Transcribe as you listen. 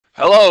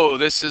Hello,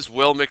 this is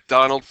Will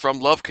McDonald from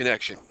Love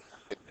Connection,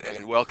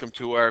 and welcome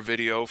to our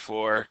video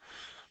for,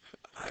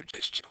 I'm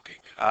just joking,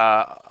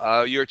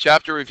 your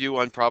chapter review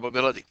on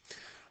probability.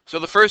 So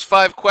the first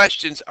 5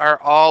 questions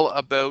are all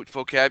about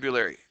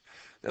vocabulary.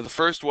 Now the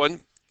first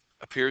one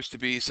appears to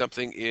be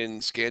something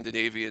in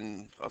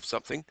Scandinavian of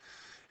something.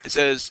 It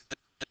says,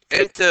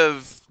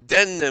 Entav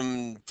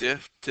denim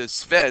to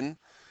Sven,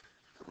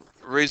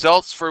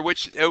 results for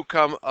which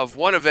outcome of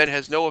one event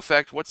has no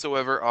effect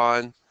whatsoever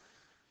on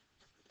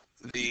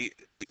the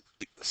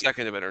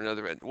second event or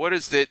another event. What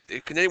is it?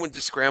 Can anyone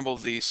just scramble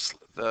the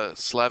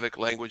Slavic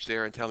language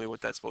there and tell me what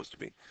that's supposed to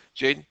be?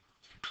 Jaden?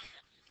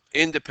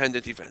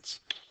 Independent events.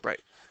 Right.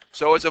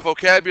 So it's a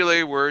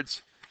vocabulary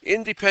words.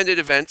 Independent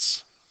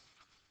events.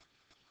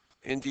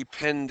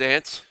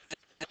 Independent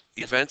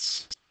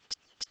events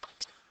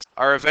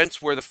are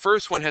events where the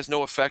first one has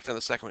no effect on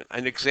the second one.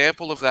 An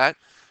example of that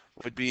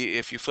would be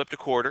if you flipped a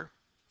quarter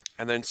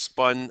and then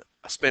spun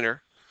a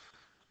spinner.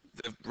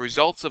 The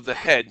results of the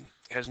head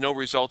has no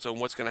results on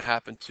what's going to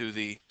happen to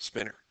the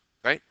spinner,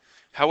 right?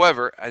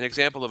 However, an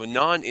example of a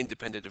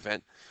non-independent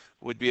event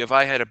would be if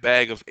I had a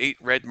bag of 8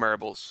 red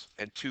marbles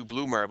and 2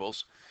 blue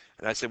marbles,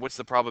 and I said, what's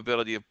the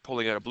probability of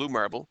pulling out a blue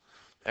marble?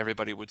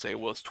 Everybody would say,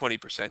 well, it's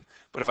 20%.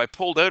 But if I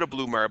pulled out a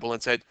blue marble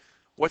and said,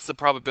 what's the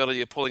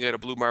probability of pulling out a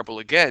blue marble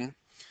again?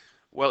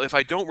 Well, if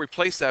I don't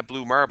replace that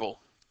blue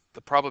marble,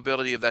 the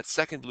probability of that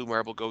second blue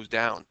marble goes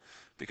down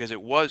because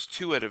it was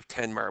 2 out of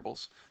 10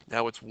 marbles.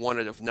 Now it's 1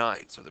 out of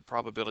 9. So the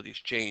probabilities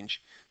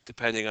change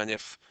depending on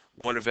if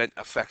one event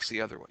affects the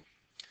other one.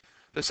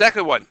 The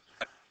second one,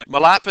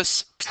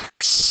 Malapis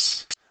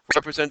tax,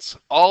 represents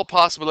all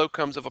possible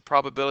outcomes of a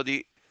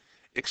probability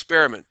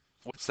experiment.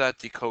 What's that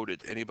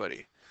decoded?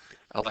 Anybody?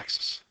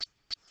 Alexis.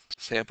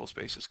 Sample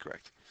space is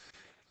correct.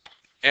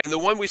 And the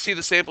one we see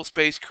the sample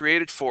space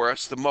created for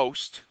us the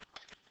most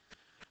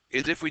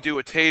is if we do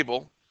a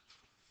table,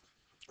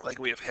 like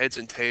we have heads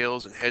and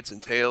tails and heads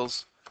and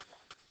tails.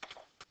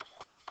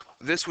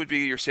 This would be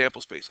your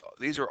sample space.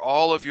 These are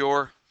all of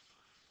your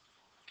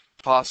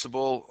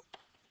possible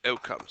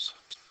outcomes.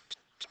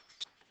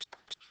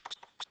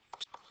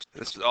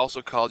 This is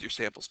also called your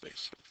sample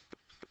space.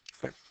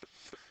 Okay.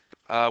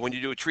 When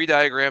you do a tree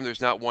diagram,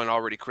 there's not one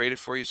already created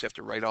for you, so you have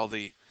to write all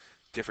the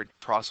different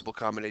possible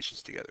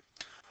combinations together.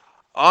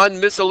 On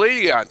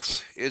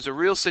miscellaneous is a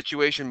real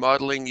situation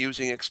modeling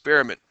using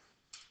experiment.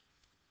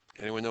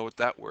 Anyone know what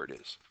that word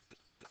is?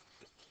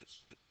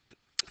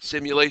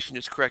 Simulation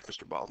is correct,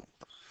 Mr. Ballman.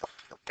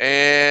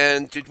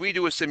 And did we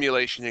do a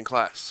simulation in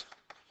class?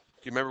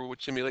 Do you remember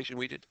which simulation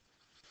we did?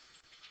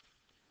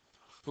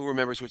 Who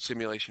remembers which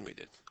simulation we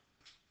did?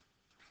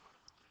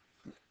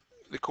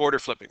 The quarter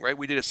flipping, right?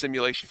 We did a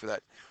simulation for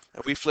that.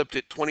 And we flipped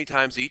it 20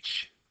 times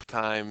each,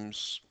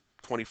 times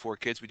 24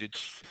 kids. We did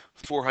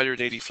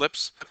 480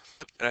 flips.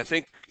 And I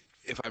think,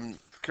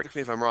 correct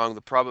me if I'm wrong,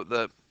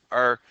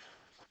 our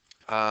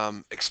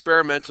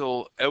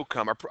experimental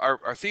outcome,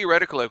 our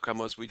theoretical outcome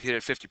was we hit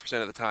it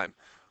 50% of the time.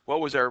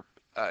 What was our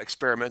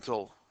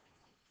experimental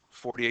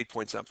 48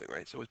 point something,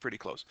 right? So it was pretty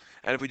close.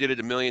 And if we did it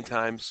a million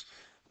times,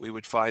 we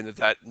would find that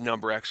that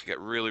number actually got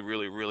really,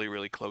 really, really,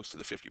 really close to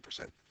the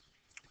 50%.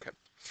 Okay.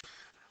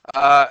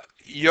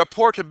 Your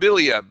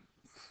portabilia,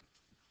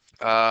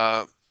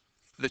 the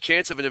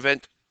chance of an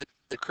event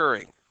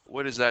occurring.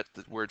 What is that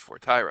the word for?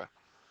 Tyra.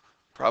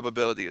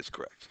 Probability is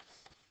correct.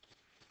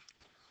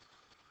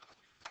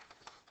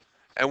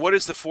 And what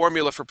is the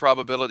formula for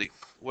probability?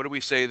 What do we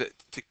say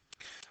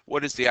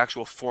what is the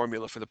actual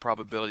formula for the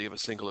probability of a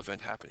single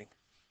event happening?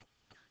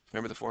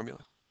 Remember the formula?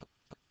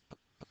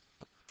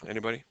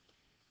 Anybody?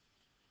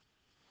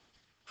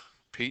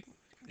 Pete,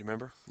 you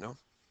remember? No?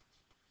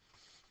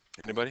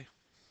 Anybody?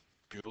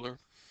 Bueller?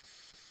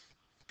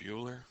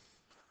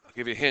 I'll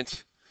give you a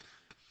hint.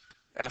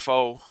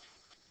 FO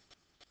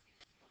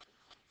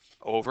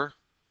over.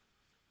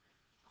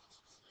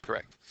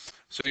 Correct.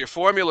 So your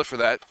formula for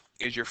that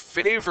is your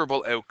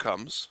favorable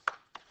outcomes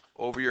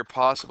over your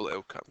possible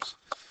outcomes.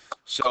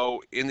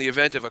 So in the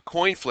event of a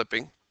coin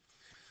flipping,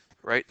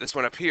 right, this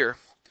one up here,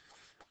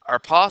 our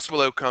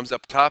possible outcomes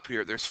up top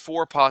here, there's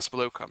 4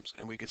 possible outcomes,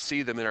 and we can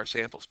see them in our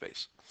sample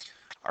space.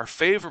 Our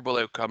favorable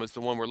outcome is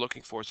the one we're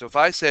looking for. So if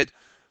I said,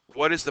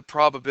 what is the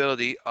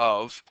probability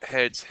of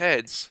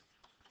heads,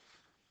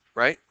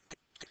 right?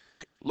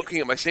 Looking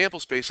at my sample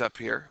space up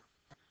here,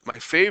 my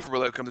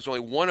favorable outcome is only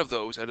one of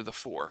those out of the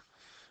 4,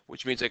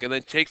 which means I can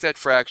then take that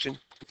fraction,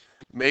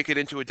 make it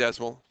into a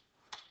decimal,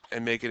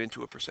 and make it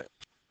into a percent,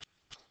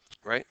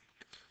 right?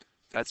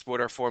 That's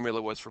what our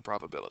formula was for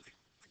probability.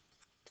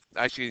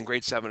 Actually in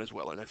grade 7 as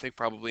well, and I think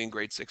probably in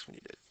grade 6 when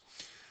you did.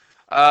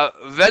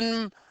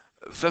 Then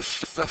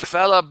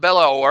the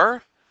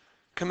Bella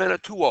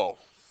Comenatuo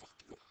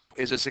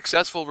is a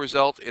successful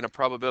result in a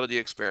probability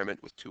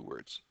experiment with 2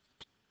 words.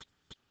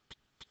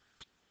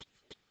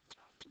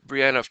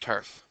 Brianna of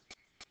Tarth.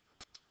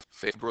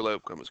 Favorable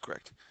outcome is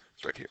correct.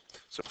 It's right here.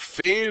 So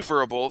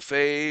favorable,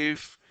 I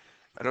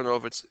don't know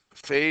if it's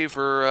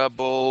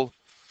favorable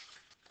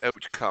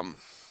outcome.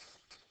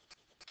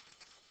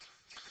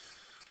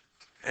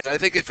 And I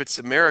think if it's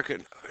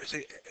American,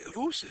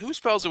 who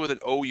spells it with an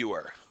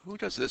O-U-R? Who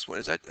does this one?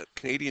 Is that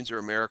Canadians or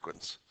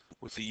Americans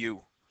with the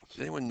U? Does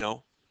anyone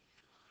know?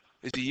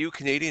 Is the U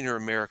Canadian or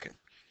American?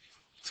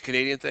 It's a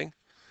Canadian thing?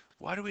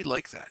 Why do we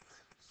like that?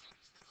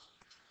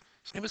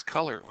 Same as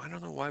color. I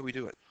don't know why we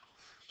do it.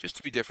 Just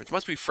to be different. It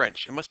must be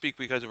French. It must be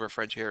because of our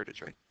French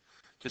heritage, right?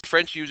 Does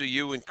French use a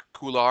U in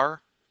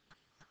couleur?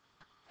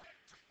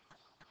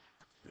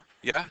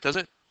 Yeah, does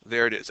it?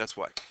 There it is. That's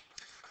why.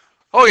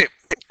 Okay,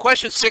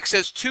 question 6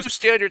 says 2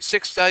 standard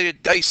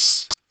 6-sided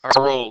dice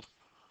are rolled.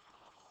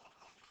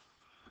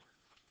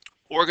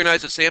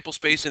 Organize a sample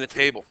space in a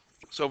table.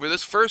 So for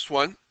this first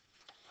one,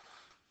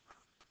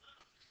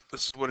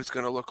 this is what it's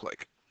going to look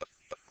like.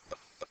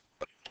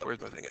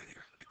 Where's my thing at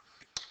here?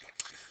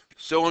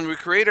 So when we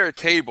create our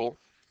table,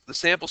 the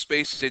sample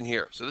space is in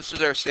here. So this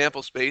is our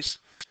sample space.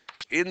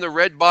 In the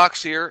red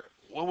box here,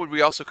 what would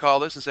we also call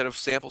this instead of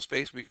sample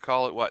space? We could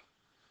call it what?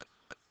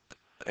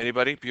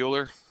 Anybody?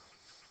 Bueller?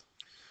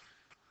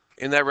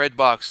 In that red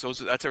box,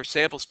 that's our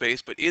sample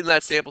space, but in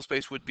that sample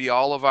space would be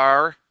all of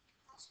our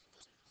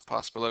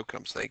possible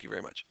outcomes. Thank you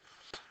very much.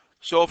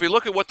 So if we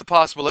look at what the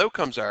possible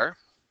outcomes are,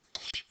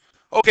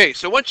 okay,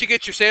 so once you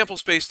get your sample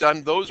space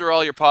done, those are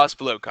all your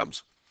possible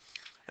outcomes.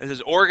 It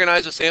says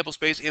organize a sample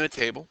space in a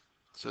table.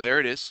 So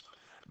there it is.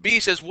 B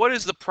says what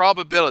is the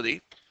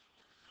probability?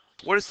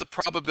 What is the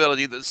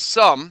probability that the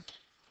sum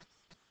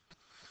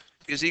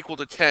is equal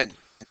to 10?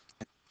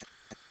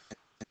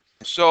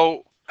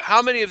 So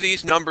how many of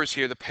these numbers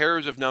here, the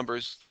pairs of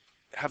numbers,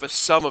 have a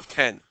sum of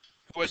 10?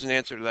 Who has an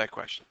answer to that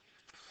question?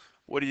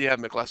 What do you have,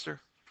 McLester?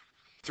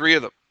 3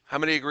 of them. How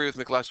many agree with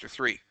McLester?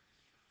 3.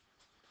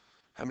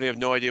 How many have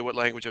no idea what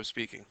language I'm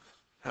speaking?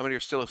 How many are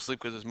still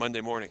asleep because it's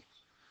Monday morning?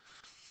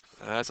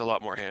 That's a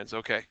lot more hands.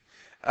 Okay.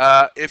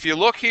 If you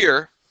look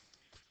here,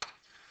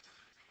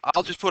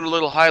 I'll just put a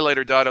little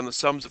highlighter dot on the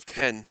sums of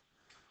 10.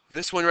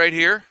 This one right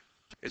here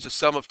is a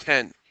sum of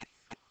 10.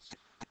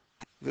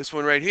 This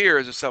one right here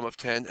is a sum of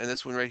 10, and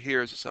this one right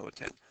here is a sum of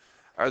 10.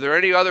 Are there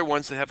any other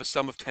ones that have a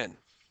sum of 10?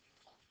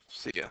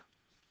 See ya.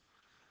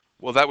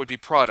 Well, that would be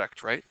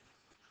product, right?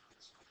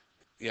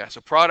 Yeah,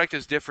 so product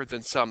is different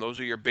than sum.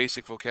 Those are your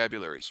basic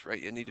vocabularies, right?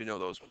 You need to know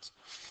those ones.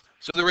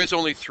 So there is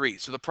only 3.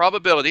 So the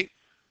probability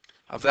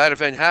of that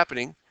event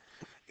happening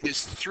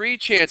is 3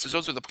 chances.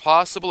 Those are the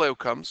possible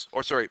outcomes,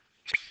 or sorry,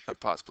 not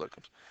possible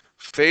outcomes,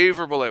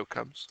 favorable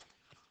outcomes.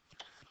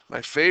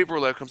 My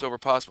favorable outcomes over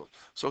possible.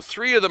 So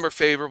 3 of them are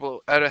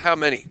favorable out of how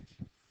many?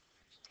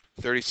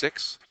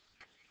 36.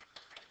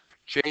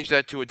 Change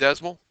that to a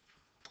decimal.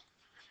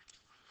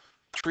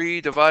 3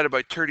 divided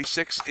by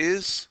 36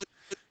 is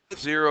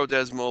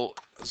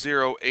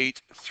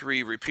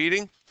 0.083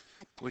 repeating,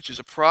 which is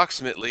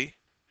approximately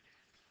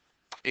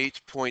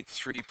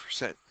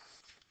 8.3%.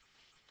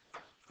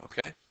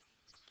 Okay.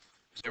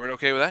 Is everyone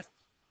okay with that?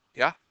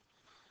 Yeah?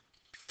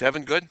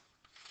 Devin, good?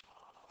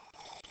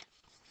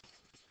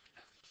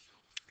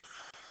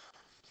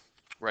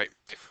 Right.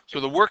 So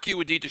the work you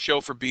would need to show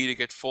for B to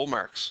get full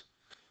marks,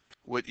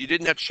 you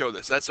didn't have to show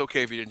this. That's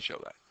okay if you didn't show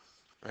that,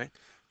 right?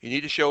 You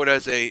need to show it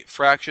as a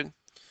fraction,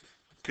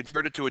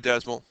 convert it to a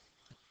decimal,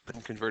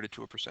 and convert it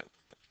to a percent,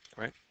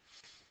 right?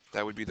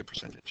 That would be the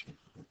percentage.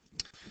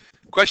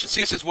 Question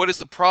C says, what is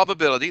the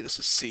probability, this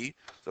is C,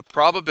 the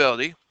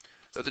probability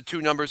that the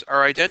 2 numbers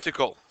are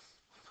identical?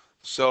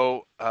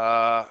 So,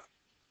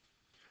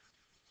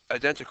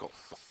 identical.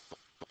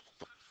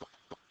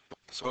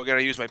 So I'm going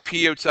to use my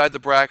P outside the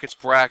brackets,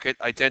 bracket,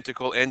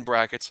 identical, end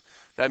brackets.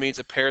 That means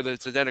a pair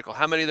that's identical.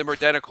 How many of them are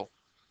identical?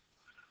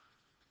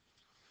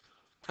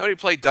 How many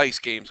play dice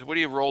games? What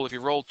do you roll if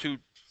you roll 2?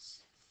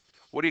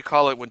 What do you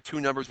call it when 2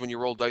 numbers when you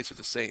roll dice are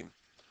the same?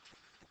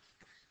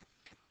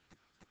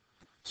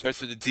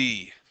 Starts with a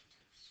D.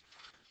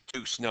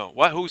 Deuce, no.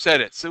 What? Who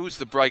said it? So who's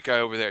the bright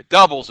guy over there?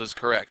 Doubles is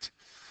correct.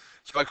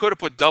 So I could have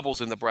put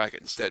doubles in the bracket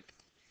instead.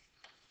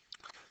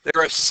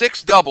 There are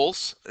 6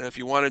 doubles, and if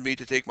you wanted me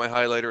to take my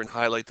highlighter and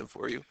highlight them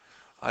for you,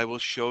 I will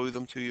show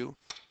them to you.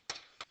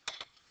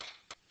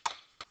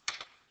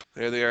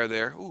 There they are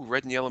there. Ooh,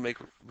 red and yellow make,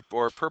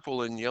 or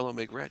purple and yellow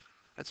make red.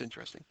 That's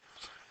interesting.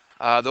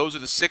 Those are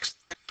the 6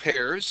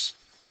 pairs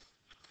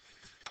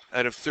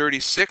out of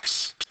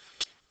 36.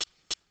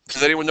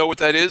 Does anyone know what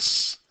that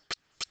is?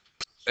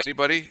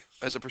 Anybody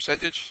as a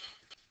percentage?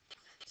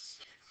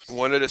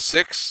 1 out of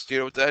 6. Do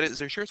you know what that is? Is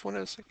there sure it's 1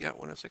 out of 6? Yeah,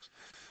 1 out of 6.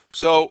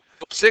 So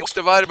 6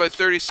 divided by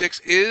 36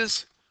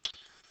 is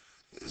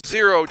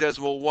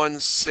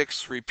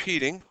 0.16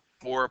 repeating,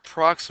 or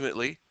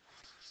approximately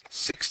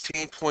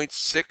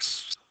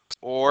 16.6,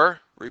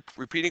 or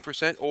repeating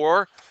percent,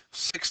 or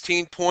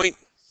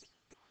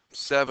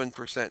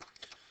 16.7%,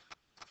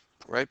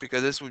 right?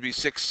 Because this would be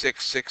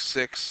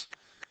 6666,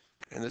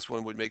 and this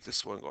one would make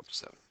this one go up to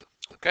 7.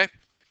 Okay?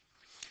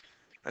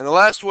 And the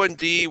last one,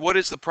 D, what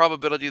is the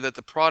probability that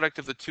the product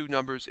of the 2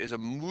 numbers is a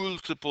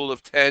multiple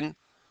of 10?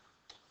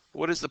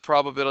 What is the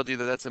probability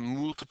that that's a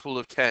multiple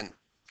of 10?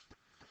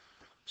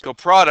 So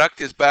product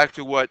is back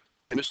to what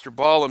Mr.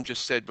 Ballum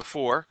just said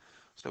before.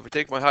 So if I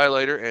take my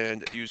highlighter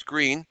and use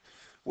green,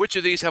 which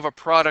of these have a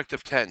product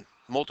of 10?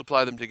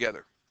 multiply them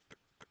together.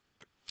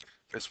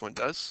 This one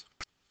does.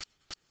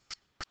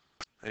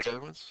 Any other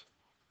ones?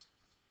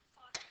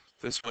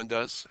 This one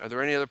does. Are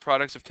there any other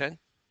products of 10?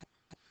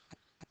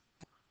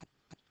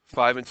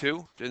 5 and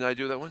 2? Didn't I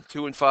do that one?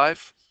 2 and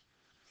 5?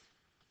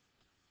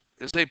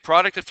 Is it a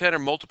product of 10 or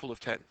multiple of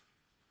 10?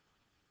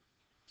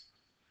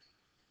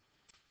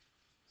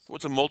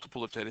 What's a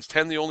multiple of 10? Is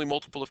 10 the only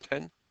multiple of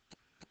 10?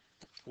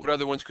 What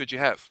other ones could you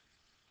have?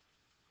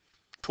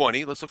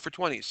 20. Let's look for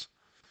 20s.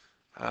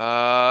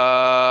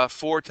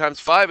 4 times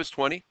 5 is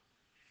 20.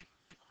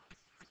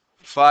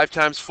 5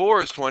 times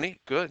 4 is 20.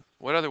 Good.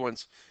 What other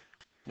ones?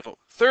 No.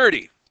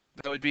 30.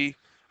 That would be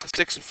a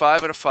 6 and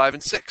 5 and a 5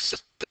 and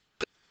 6.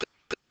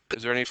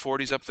 Is there any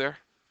 40s up there?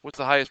 What's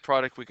the highest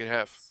product we could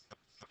have?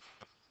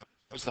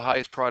 What's the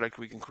highest product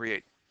we can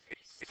create?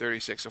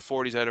 36. So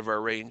 40's out of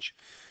our range.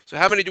 So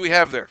how many do we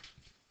have there?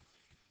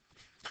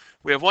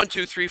 We have 1,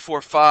 2, 3,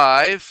 4,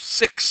 5,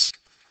 6.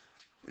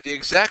 The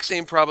exact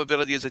same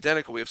probability is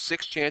identical. We have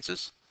 6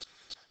 chances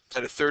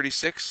out of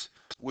 36,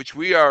 which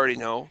we already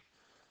know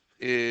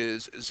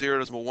is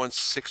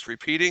 0.16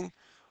 repeating,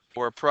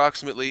 or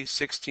approximately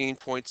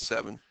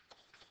 16.7%.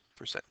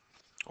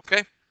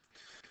 Okay?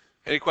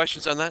 Any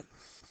questions on that?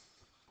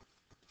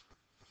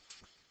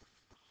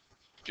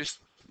 Just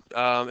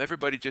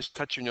everybody just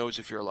touch your nose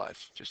if you're alive.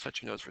 Just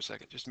touch your nose for a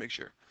second, just to make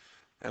sure.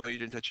 Emma, you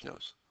didn't touch your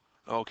nose.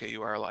 Okay,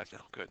 you are alive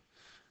now. Good.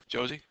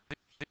 Josie?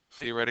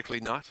 Theoretically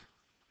not?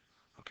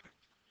 Okay.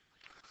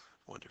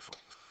 Wonderful.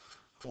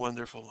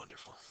 Wonderful,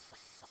 wonderful.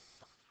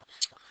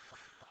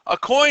 A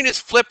coin is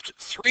flipped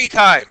 3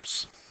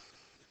 times.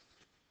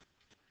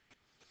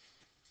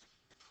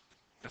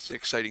 That's the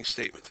exciting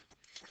statement.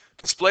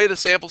 Display the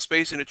sample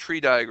space in a tree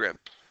diagram.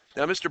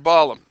 Now, Mr.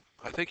 Ballum,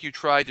 I think you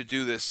tried to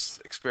do this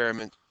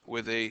experiment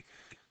with a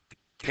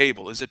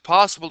table. Is it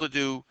possible to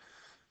do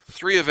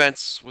 3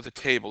 events with a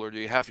table, or do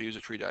you have to use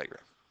a tree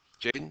diagram?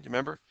 Jaden, do you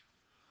remember?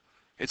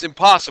 It's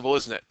impossible,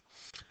 isn't it?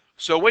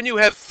 So when you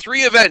have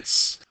 3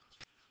 events,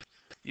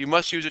 you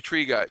must use a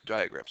tree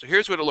diagram. So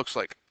here's what it looks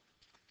like.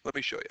 Let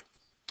me show you.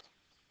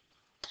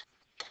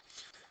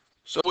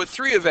 So with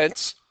 3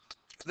 events,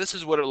 this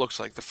is what it looks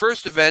like. The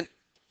first event,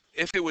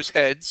 if it was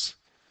heads,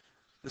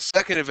 the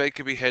second event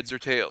could be heads or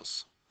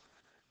tails.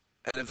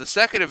 And if the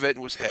second event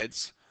was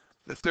heads,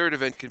 the third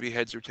event could be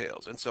heads or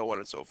tails, and so on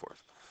and so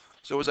forth.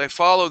 So as I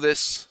follow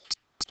this,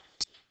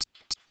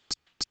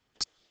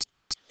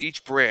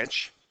 each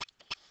branch,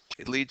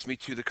 it leads me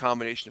to the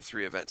combination of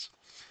 3 events.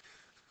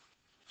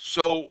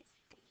 So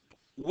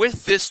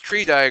with this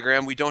tree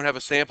diagram, we don't have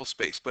a sample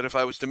space, but if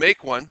I was to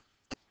make one,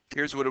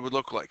 here's what it would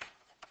look like.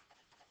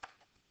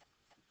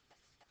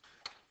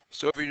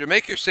 So if you were to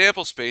make your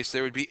sample space,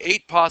 there would be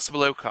 8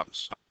 possible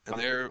outcomes.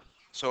 And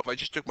so if I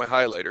just took my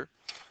highlighter,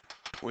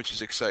 which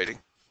is exciting,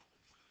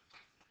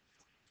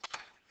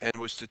 and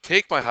was to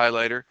take my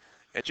highlighter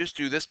and just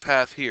do this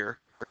path here,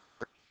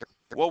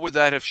 what would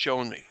that have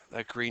shown me,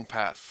 that green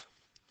path?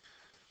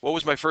 What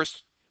was my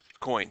first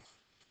coin?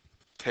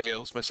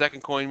 Tails. My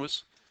second coin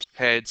was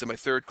heads, and my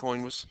third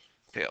coin was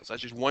tails.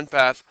 That's just one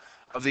path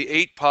of the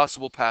 8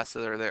 possible paths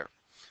that are there.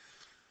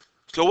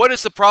 So what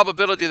is the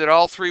probability that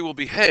all 3 will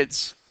be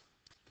heads?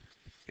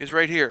 Is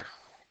right here.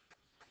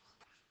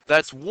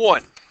 That's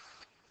 1.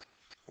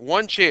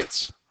 1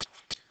 chance.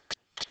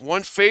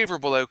 1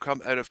 favorable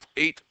outcome out of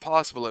 8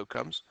 possible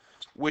outcomes,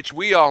 which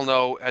we all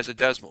know as a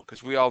decimal,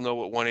 because we all know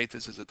what 1/8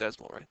 is as a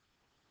decimal, right?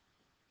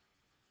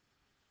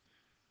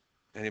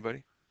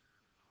 Anybody?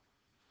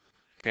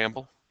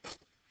 Campbell?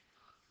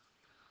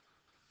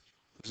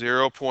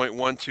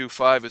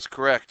 0.125 is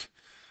correct,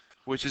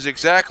 which is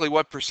exactly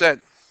what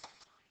percent?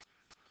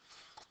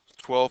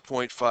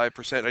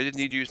 12.5%. I didn't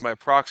need to use my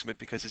approximate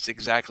because it's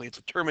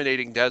a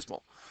terminating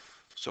decimal.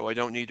 So I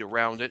don't need to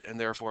round it, and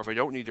therefore if I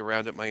don't need to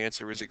round it, my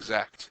answer is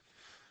exact.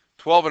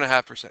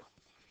 12.5%.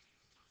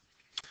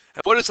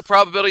 And what is the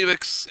probability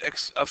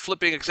of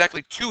flipping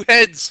exactly 2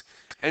 heads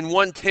and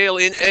 1 tail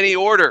in any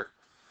order?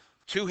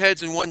 2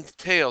 heads and 1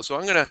 tail. So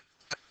I'm going to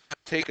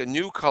take a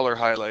new color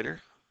highlighter.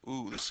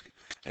 Ooh,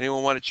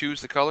 anyone want to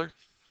choose the color?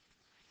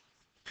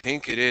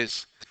 Pink it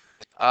is.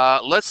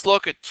 Let's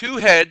look at 2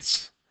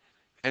 heads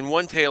and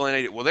 1 tail in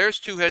 8. Well, there's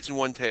 2 heads and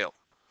 1 tail.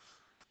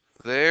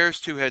 There's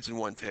 2 heads and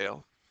 1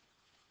 tail.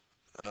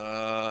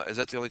 Is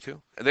that the only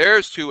 2?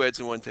 There's 2 heads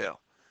and 1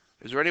 tail.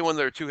 Is there anyone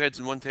that are 2 heads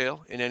and 1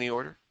 tail in any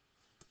order?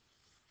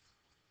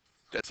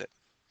 That's it.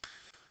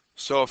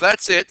 So if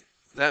that's it,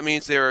 that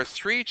means there are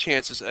 3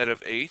 chances out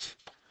of 8,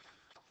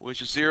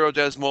 which is 0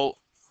 decimal.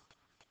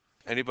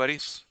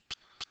 Anybody's?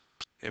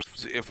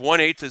 If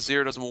 1/8 is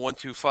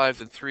 0.125,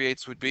 then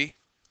 3/8 would be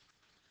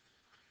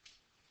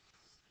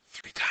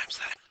 3 times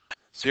that.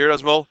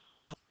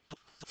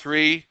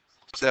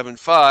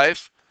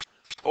 0.375,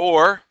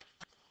 or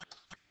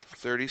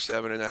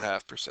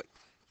 37.5%.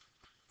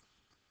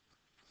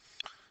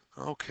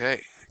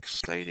 Okay,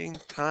 exciting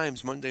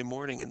times Monday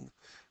morning in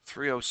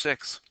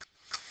 3:06.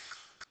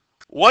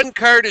 1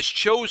 card is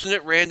chosen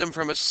at random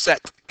from a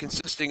set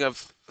consisting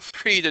of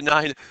 3 to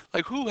 9.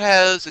 Like, who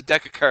has a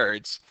deck of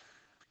cards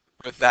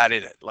with that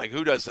in it? Like,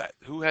 who does that?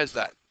 Who has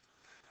that?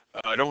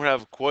 I don't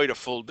have quite a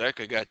full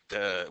deck. I got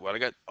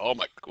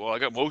I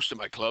got most of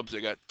my clubs. I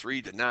got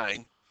 3 to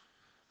 9.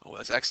 Oh,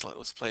 that's excellent.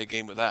 Let's play a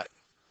game with that.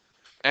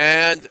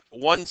 And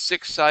one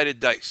six-sided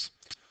dice.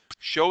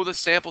 Show the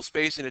sample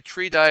space in a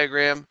tree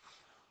diagram,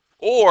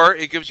 or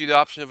it gives you the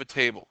option of a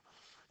table.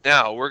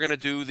 Now we're going to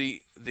do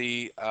the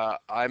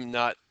I'm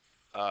not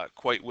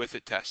quite with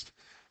it test.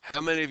 How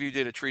many of you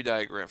did a tree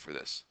diagram for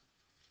this?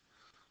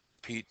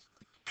 Pete,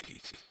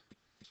 Pete,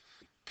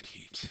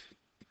 Pete,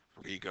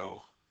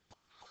 Rigo.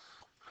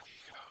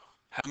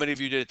 How many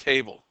of you did a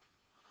table?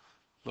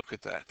 Look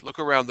at that. Look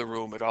around the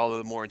room at all of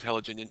the more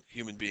intelligent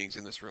human beings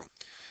in this room.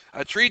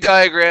 A tree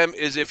diagram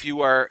is if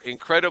you are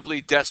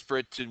incredibly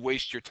desperate to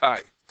waste your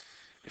time.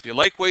 If you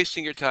like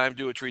wasting your time,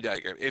 do a tree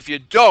diagram. If you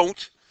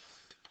don't,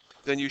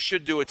 then you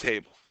should do a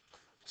table.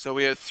 So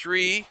we have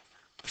 3,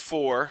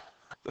 4,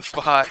 the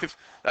 5.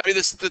 I mean,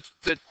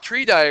 the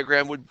tree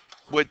diagram would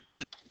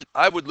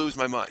I would lose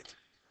my mind.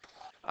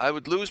 I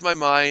would lose my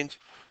mind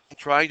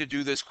trying to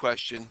do this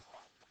question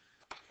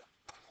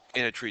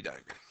in a tree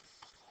diagram.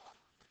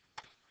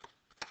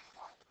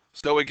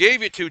 So it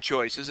gave you 2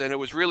 choices, and it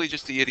was really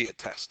just the idiot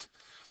test.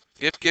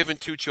 If given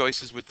 2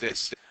 choices with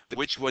this,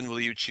 which one will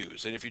you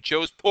choose? And if you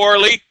chose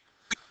poorly,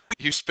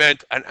 you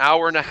spent an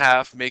hour and a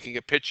half making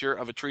a picture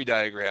of a tree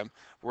diagram,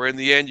 where in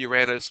the end you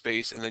ran out of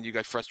space, and then you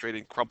got frustrated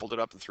and crumpled it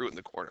up and threw it in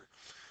the corner.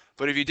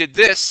 But if you did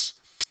this,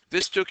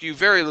 this took you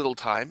very little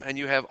time, and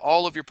you have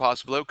all of your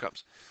possible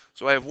outcomes.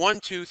 So I have 1,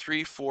 2,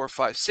 3, 4,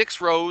 5,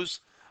 6 rows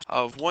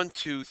of 1,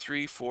 2,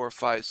 3, 4,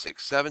 5,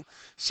 6, 7.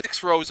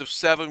 6 rows of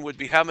 7 would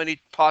be how many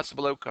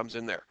possible outcomes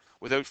in there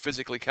without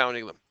physically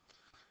counting them?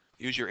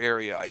 Use your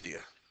area idea.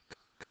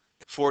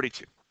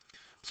 42.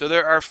 So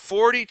there are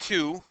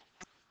 42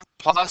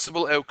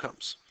 possible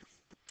outcomes.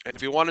 And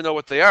if you want to know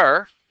what they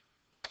are,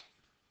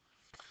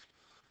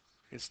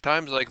 it's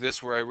times like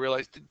this where I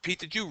realized, Pete,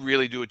 did you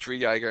really do a tree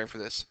diagram for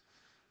this?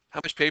 How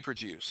much paper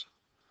did you use?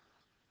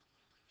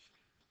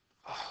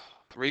 Oh,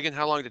 Regan,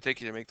 how long did it take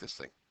you to make this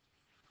thing?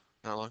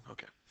 Not long?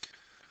 Okay.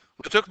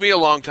 Well, it took me a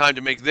long time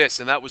to make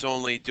this, and that was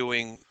only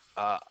doing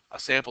a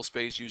sample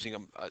space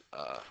using a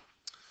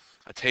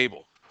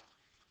table.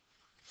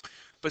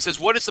 But it says,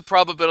 what is the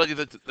probability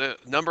that the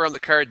number on the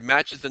card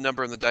matches the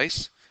number on the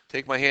dice?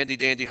 Take my handy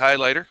dandy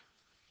highlighter.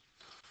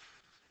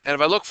 And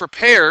if I look for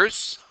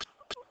pairs,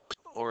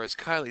 or as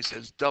Kylie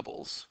says,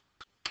 doubles,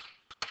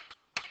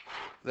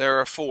 there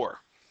are 4.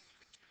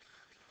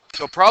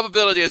 So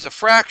probability as a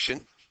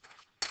fraction,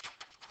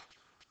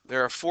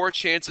 there are 4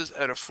 chances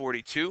out of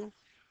 42.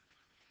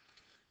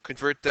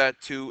 Convert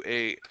that to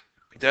a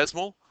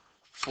decimal.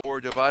 4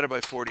 divided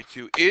by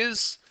 42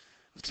 is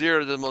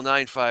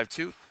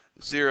 0.952,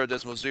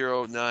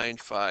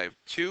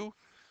 0.0952,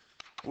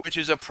 which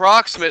is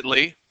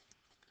approximately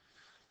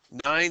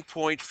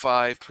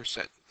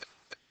 9.5%.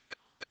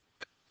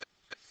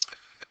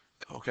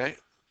 Okay.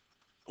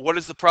 What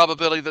is the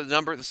probability that the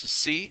number, this is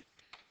C,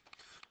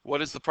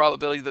 what is the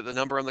probability that the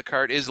number on the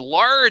card is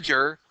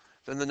larger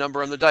than the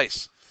number on the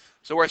dice?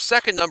 So our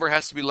second number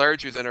has to be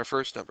larger than our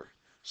first number.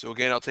 So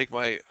again, I'll take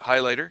my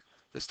highlighter.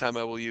 This time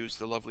I will use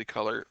the lovely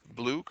color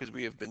blue because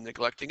we have been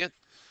neglecting it.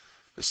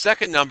 The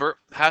second number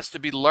has to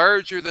be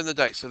larger than the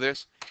dice. So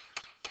there's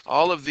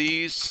all of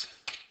these,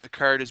 the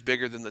card is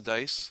bigger than the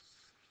dice.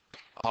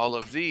 All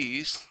of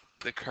these,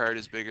 the card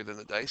is bigger than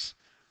the dice.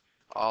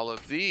 All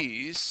of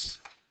these,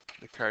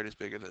 the card is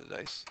bigger than the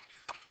dice.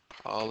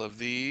 All of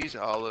these,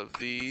 all of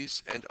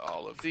these, and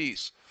all of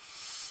these.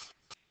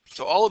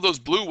 So all of those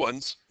blue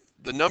ones,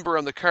 the number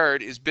on the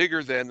card is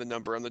bigger than the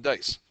number on the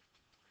dice.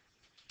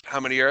 How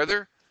many are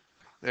there?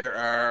 There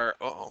are,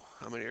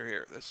 how many are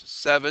here? This is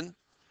 7,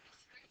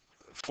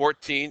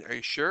 14, are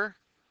you sure?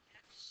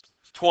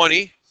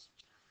 20.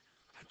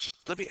 Just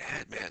let me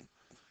add, man.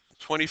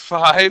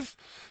 25,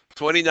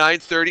 29,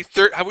 30,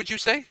 30. How would you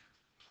say?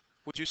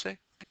 Would you say?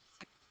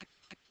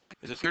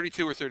 Is it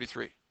 32 or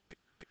 33?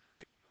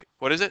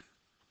 What is it?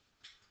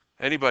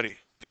 Anybody?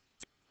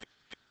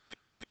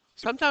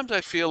 Sometimes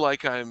I feel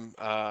like I'm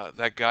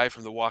that guy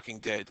from The Walking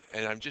Dead,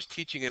 and I'm just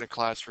teaching in a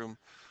classroom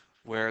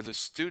where the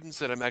students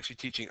that I'm actually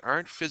teaching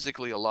aren't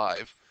physically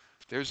alive.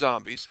 They're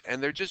zombies,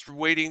 and they're just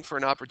waiting for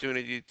an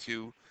opportunity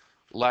to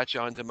latch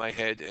onto my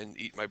head and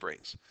eat my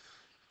brains.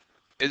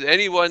 Is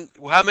anyone,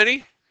 how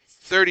many?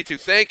 32.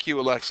 Thank you,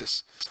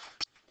 Alexis.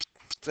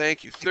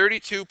 Thank you.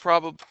 32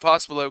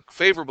 possible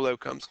favorable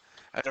outcomes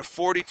out of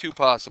 42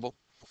 possible.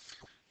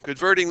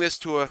 Converting this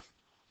to a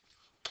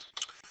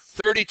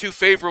 32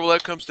 favorable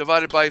outcomes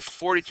divided by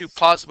 42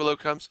 possible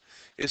outcomes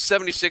is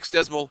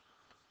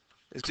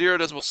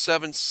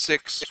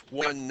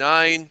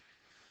 0.7619,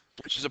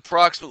 which is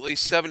approximately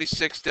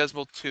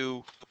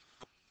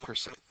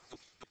 76.2%.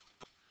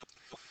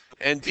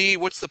 And D,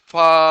 what's the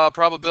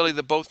probability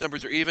that both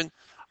numbers are even?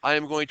 I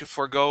am going to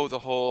forego the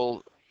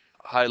whole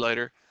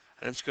highlighter,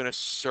 and I'm just going to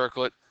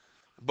circle it.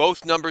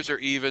 Both numbers are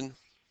even.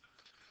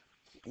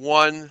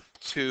 1,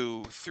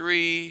 2,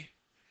 3,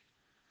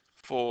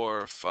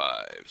 4,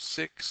 5,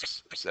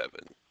 6, 7,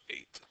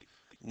 8,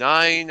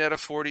 9 out of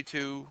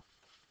 42,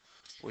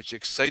 which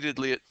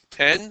excitedly at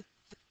 10.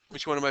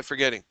 Which one am I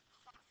forgetting?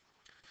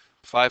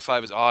 5,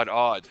 5 is odd,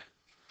 odd.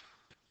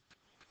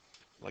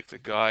 Like the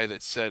guy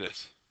that said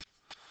it.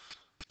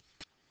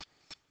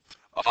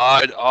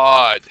 Odd,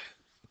 odd.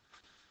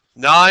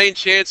 9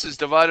 chances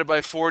divided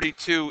by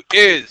 42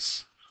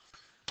 is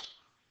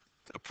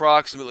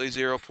approximately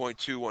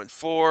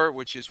 0.214,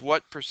 which is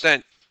what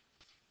percent?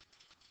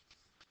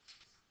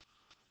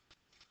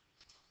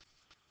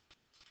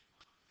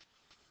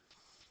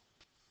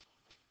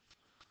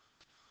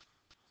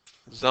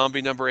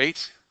 Zombie number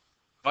 8?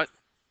 What?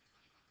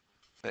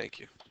 Thank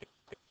you.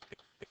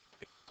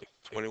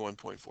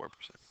 21.4%.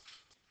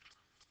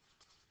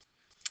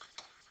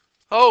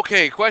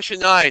 Okay, question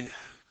 9.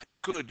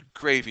 Good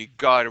gravy.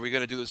 God, are we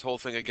going to do this whole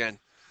thing again?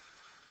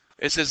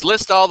 It says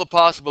list all the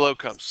possible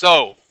outcomes.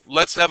 So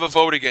let's have a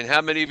vote again.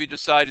 How many of you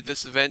decided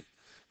this event,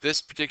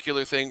 this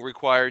particular thing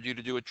required you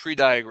to do a tree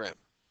diagram?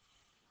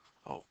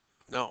 Oh,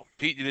 no.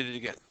 Pete, you did it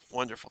again.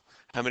 Wonderful.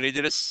 How many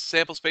did a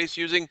sample space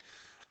using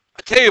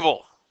a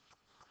table?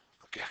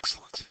 Okay,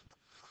 excellent.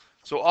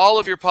 So all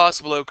of your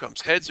possible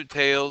outcomes, heads or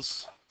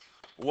tails,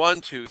 1,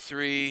 2,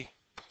 3,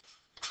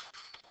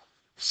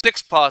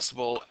 6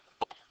 possible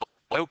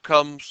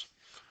outcomes.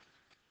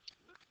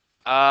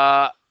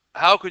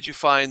 How could you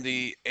find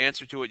the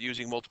answer to it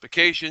using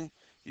multiplication?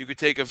 You could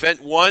take event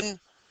 1,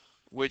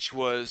 which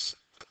was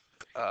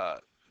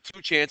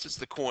 2 chances,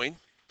 the coin.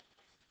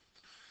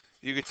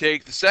 You could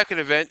take the second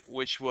event,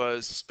 which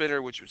was the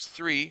spinner, which was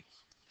 3.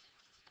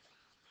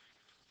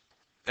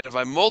 And if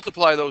I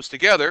multiply those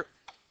together,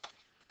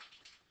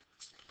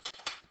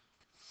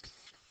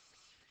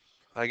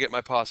 I get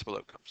my possible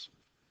outcomes.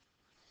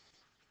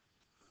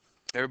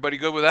 Everybody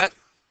good with that?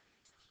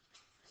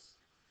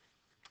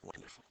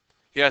 Wonderful.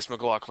 Yes,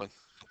 McLaughlin.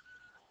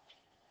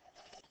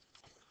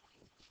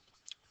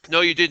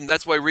 No, you didn't.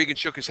 That's why Regan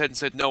shook his head and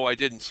said, no, I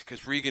didn't,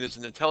 because Regan is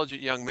an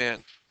intelligent young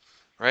man,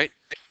 right?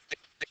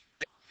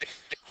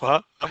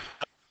 What?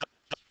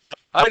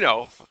 I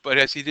know, but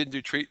as he didn't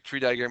do tree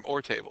diagram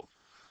or table.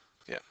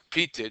 Yeah,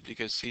 Pete did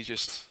because he's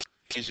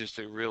just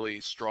a really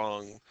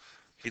strong.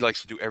 He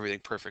likes to do everything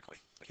perfectly.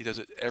 He does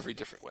it every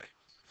different way.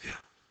 Yeah.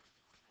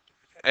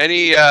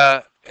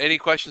 Any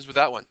questions with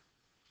that one?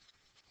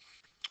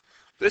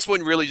 This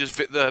one really just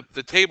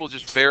the table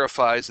just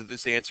verifies that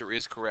this answer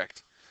is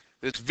correct.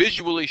 This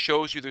visually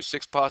shows you there's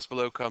 6 possible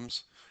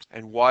outcomes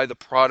and why the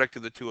product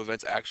of the 2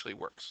 events actually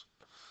works.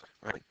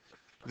 Right?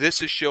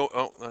 This is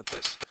not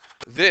this.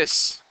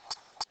 This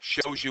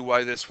shows you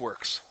why this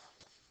works.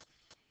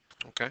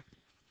 Okay.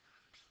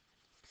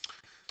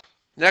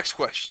 Next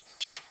question.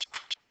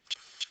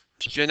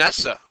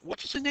 Janessa.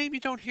 What is a name you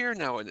don't hear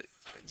now?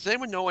 Does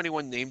anyone know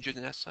anyone named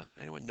Janessa?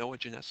 Anyone know a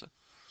Janessa?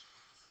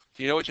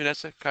 Do you know a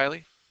Janessa,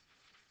 Kylie?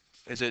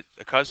 Is it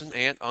a cousin,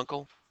 aunt,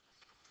 uncle?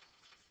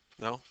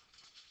 No?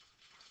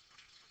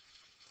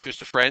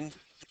 Just a friend?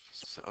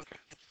 Okay.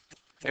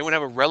 Anyone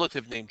have a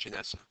relative named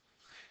Janessa?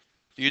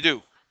 You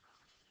do.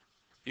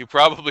 You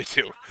probably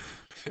do.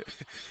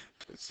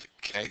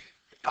 Okay.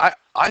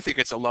 I think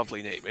it's a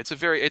lovely name. It's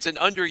an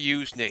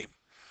underused name.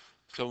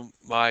 So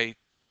my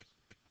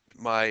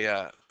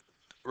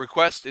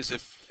request is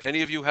if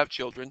any of you have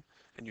children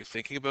and you're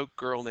thinking about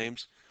girl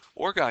names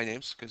or guy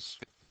names, because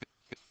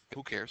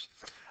who cares?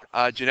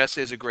 Janessa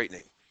is a great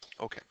name.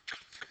 Okay.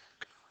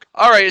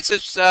 All right. It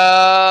says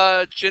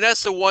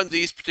Janessa won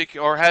these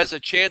particular, or has a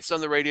chance on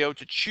the radio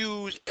to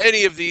choose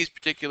any of these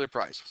particular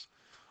prizes.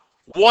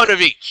 One of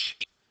each.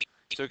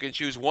 So you can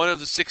choose one of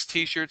the 6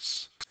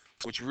 T-shirts,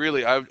 which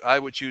really I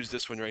would choose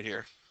this one right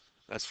here.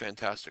 That's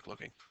fantastic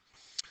looking.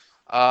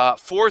 4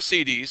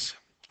 CDs,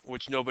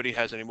 which nobody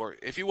has anymore.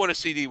 If you want a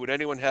CD, would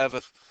anyone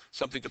have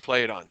something to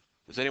play it on?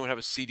 Does anyone have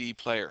a CD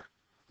player?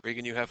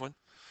 Regan, you have one?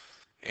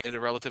 And a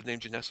relative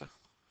named Janessa?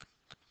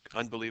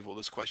 Unbelievable.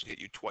 This question hit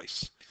you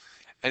twice.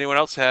 Anyone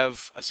else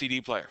have a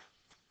CD player?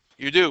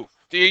 You do.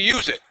 Do you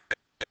use it?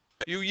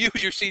 You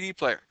use your CD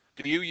player.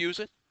 Do you use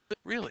it?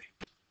 Really?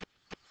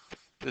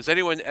 Has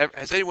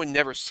anyone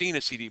never seen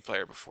a CD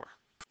player before?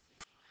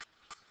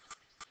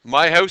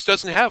 My house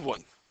doesn't have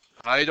one.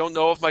 I don't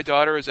know if my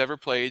daughter has ever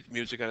played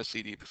music on a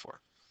CD before.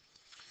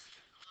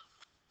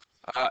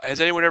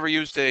 Has anyone ever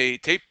used a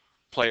tape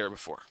player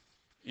before?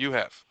 You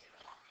have.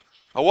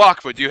 A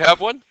Walkman. Do you have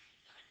one?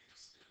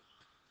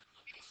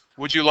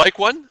 Would you like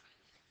one?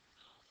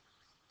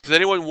 Does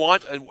anyone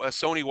want a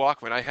Sony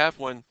Walkman? I have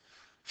one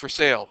for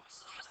sale.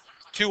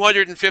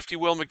 250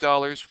 Wilmot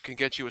dollars can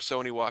get you a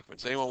Sony Walkman.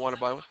 Does anyone want to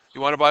buy one?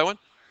 You want to buy one?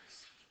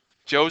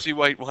 Josie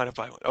White want to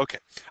buy one. Okay.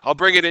 I'll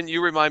bring it in.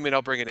 You remind me and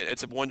I'll bring it in.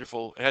 It's a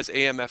wonderful, it has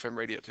AM, FM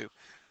radio too.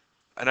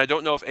 And I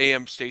don't know if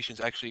AM stations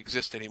actually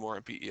exist anymore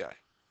in PEI.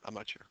 I'm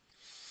not sure.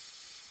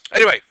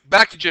 Anyway,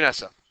 back to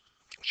Janessa.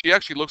 She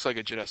actually looks like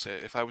a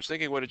Janessa. If I was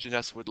thinking what a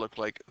Janessa would look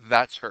like,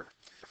 that's her.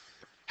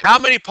 How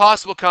many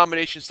possible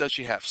combinations does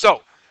she have?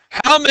 So,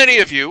 how many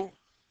of you,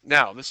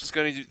 now this is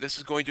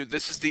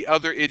the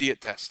other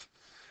idiot test.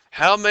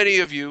 How many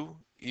of you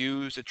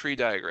use a tree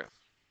diagram?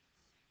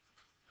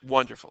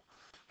 Wonderful.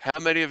 How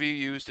many of you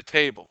used a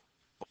table?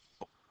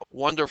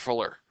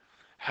 Wonderfuler.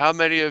 How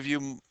many of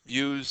you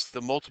use the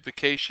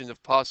multiplication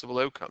of possible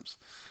outcomes?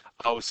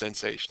 Oh,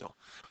 sensational.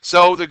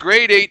 So the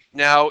grade 8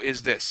 now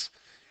is this.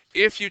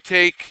 If you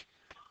take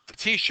the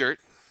t-shirt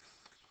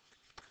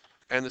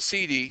and the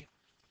CD,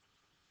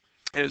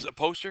 and is a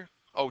poster?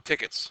 Oh,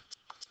 tickets.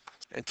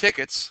 And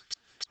tickets,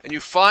 and you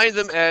find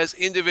them as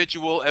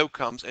individual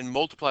outcomes and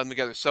multiply them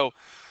together. So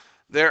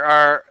there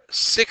are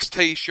 6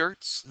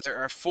 t-shirts, there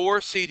are 4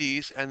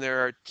 CDs, and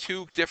there are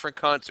 2 different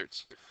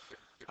concerts.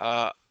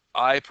 Uh,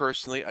 I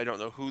personally, I don't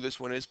know who this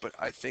one is, but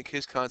I think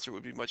his concert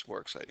would be much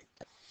more exciting.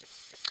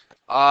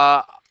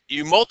 Uh,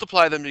 you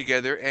multiply them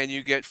together and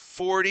you get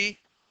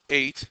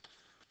 48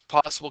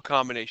 possible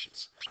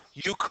combinations.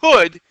 You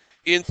could,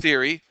 in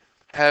theory,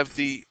 have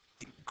the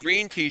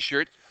green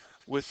t-shirt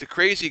with the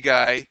crazy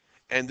guy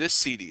and this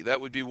CD. That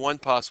would be one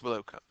possible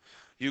outcome.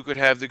 You could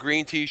have the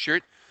green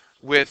t-shirt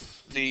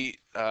with the,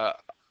 I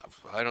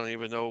don't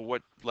even know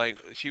what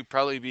language, she'd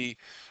probably be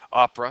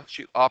opera,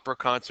 opera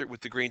concert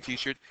with the green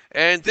t-shirt,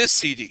 and this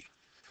CD.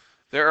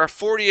 There are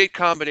 48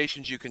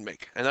 combinations you can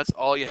make, and that's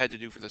all you had to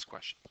do for this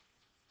question.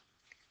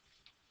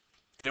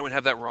 Anyone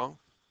have that wrong?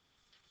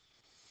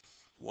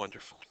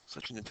 Wonderful.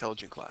 Such an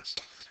intelligent class.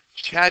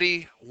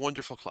 Chatty,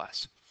 wonderful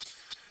class.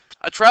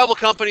 A travel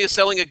company is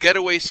selling a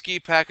getaway ski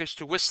package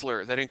to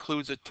Whistler that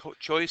includes a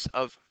choice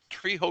of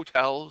 3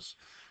 hotels,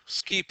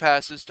 ski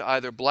passes to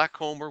either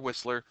Blackcomb or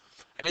Whistler,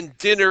 and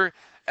dinner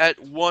at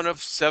one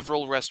of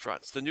several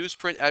restaurants. The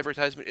newsprint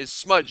advertisement is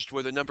smudged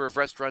where the number of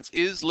restaurants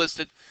is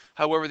listed.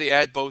 However, the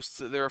ad boasts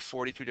that there are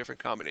 42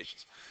 different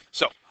combinations.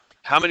 So,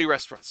 how many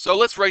restaurants? So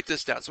let's write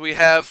this down. So we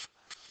have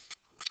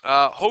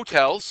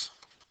hotels.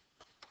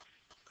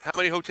 How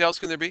many hotels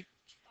can there be?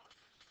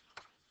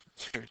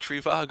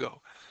 Trivago.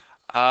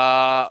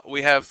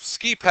 We have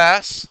ski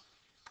pass.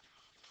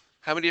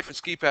 How many different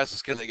ski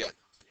passes can they get?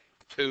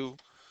 2.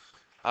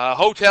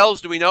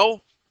 Hotels, do we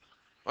know?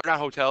 Or not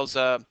hotels,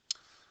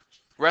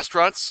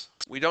 restaurants.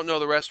 We don't know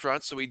the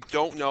restaurants, so we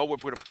don't know. We'll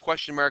put a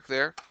question mark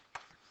there.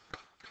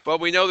 But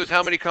we know there's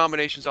how many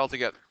combinations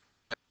altogether?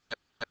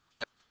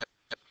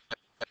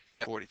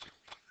 42.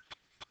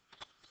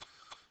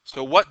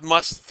 So what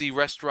must the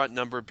restaurant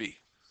number be?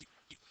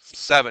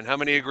 7. How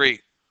many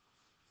agree?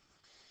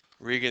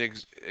 Regan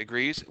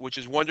agrees, which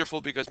is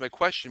wonderful because my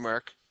question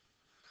mark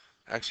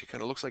actually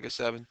kind of looks like a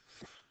 7,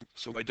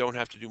 so I don't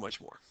have to do much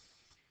more.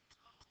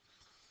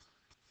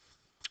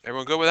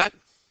 Everyone good with that?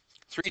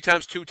 3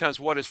 times 2 times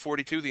what is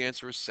 42? The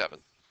answer is 7.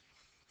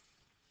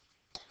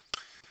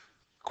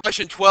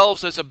 Question 12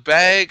 says a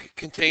bag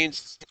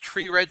contains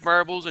 3 red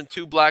marbles and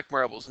 2 black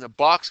marbles, and a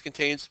box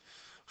contains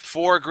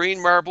 4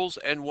 green marbles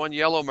and 1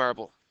 yellow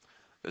marble.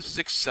 This is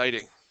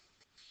exciting.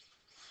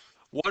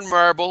 1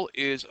 marble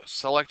is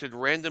selected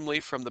randomly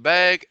from the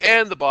bag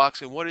and the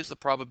box, and what is the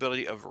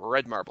probability of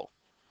red marble?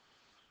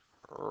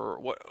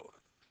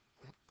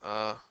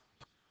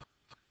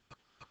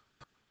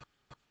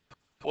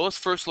 Well, let's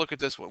first look at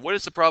this one. What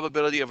is the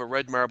probability of a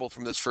red marble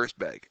from this first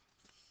bag?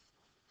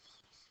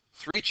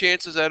 3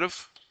 chances out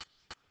of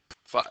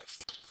 5.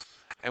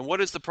 And what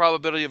is the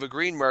probability of a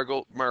green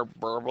marble?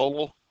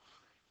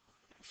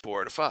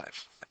 4 to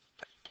 5.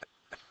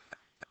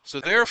 So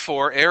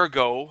therefore,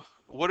 ergo,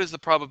 what is the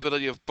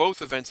probability of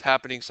both events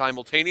happening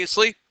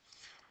simultaneously?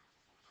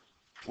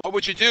 What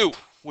would you do?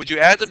 Would you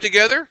add them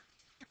together?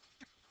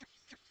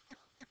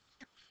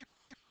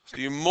 So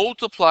you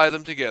multiply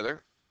them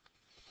together,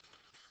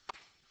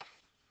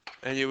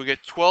 and you would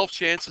get 12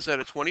 chances out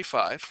of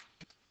 25.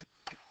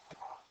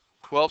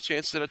 12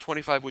 chances out of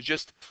 25 was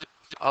just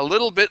a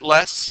little bit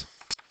less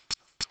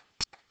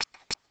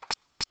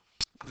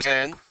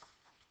than,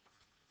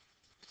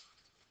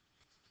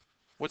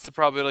 what's the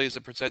probability as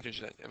a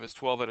percentage then, if it's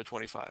 12 out of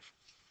 25?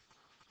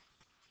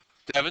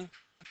 Devin?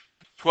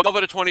 12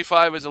 out of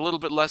 25 is a little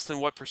bit less than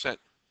what percent?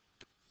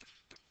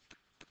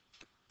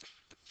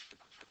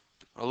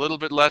 A little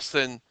bit less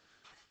than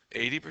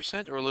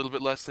 80% or a little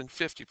bit less than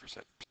 50%?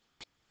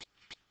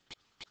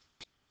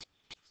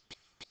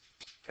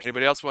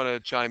 Anybody else want to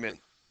chime in?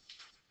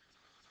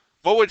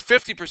 What would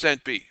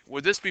 50% be?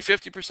 Would this be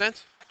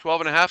 50%?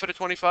 12 and a half out of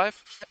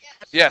 25?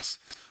 Yes.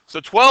 So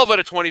 12 out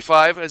of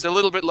 25 is a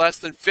little bit less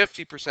than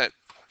 50%.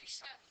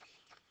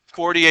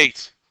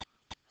 48.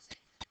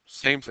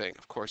 Same thing.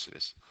 Of course it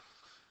is.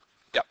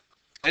 Yep.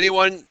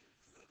 Anyone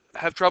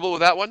have trouble with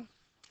that one?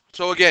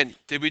 So again,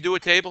 did we do a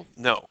table?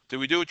 No. Did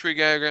we do a tree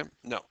diagram?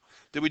 No.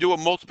 Did we do a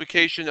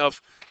multiplication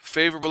of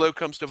favorable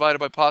outcomes divided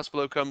by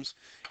possible outcomes,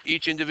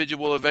 each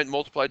individual event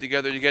multiplied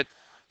together to get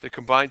the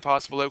combined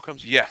possible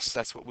outcomes? Yes,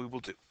 that's what we will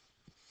do.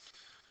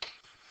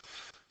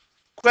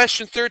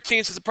 Question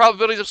 13 says the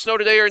probabilities of snow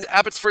today are in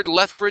Abbotsford,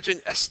 Lethbridge, and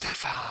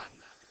Estefan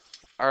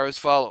are as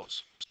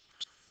follows.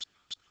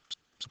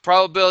 The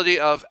probability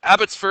of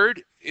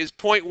Abbotsford is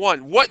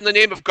 0.1. What in the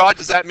name of God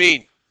does that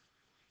mean?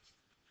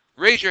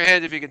 Raise your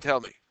hand if you can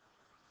tell me.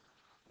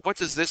 What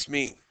does this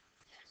mean?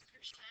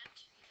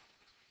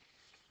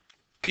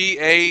 PA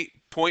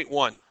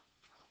 0.1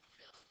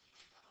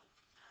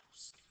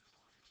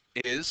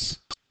 is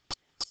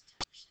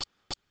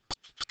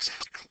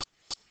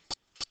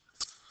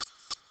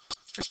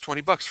There's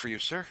 20 bucks for you,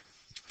 sir.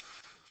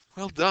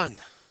 Well done.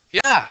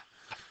 Yeah,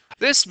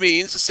 this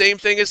means the same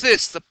thing as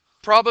this. The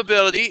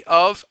probability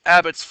of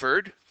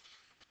Abbotsford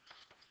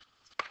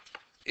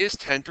is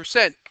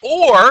 10%.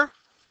 Or,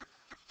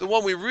 the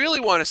one we really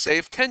want to say,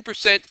 if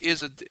 10%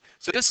 is a,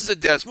 so this is a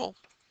decimal,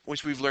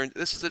 which we've learned,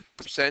 this is a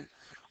percent.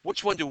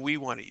 Which one do we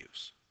want to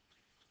use?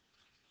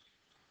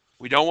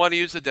 We don't want to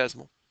use the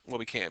decimal. Well,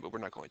 we can, but we're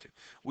not going to.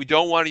 We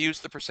don't want to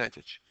use the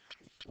percentage.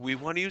 We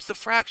want to use the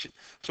fraction.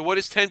 So what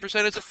is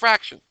 10% as a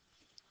fraction?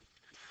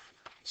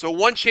 So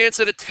 1 chance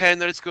out of 10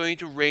 that it's going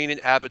to rain in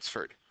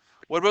Abbotsford.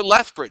 What about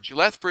Lethbridge?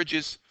 Lethbridge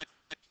is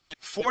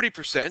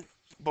 40%,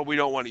 but we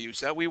don't want to use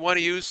that. We want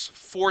to use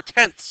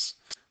 4/10,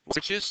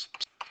 which is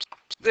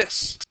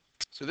this.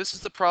 So this is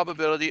the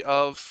probability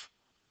of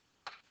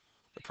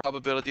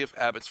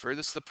Abbotsford.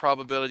 This is the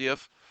probability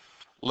of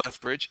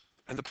Lethbridge.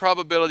 And the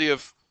probability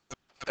of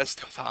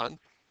Estevan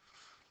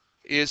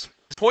is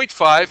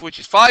 0.5, which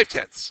is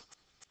 5/10.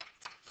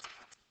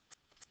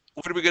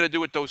 What are we going to do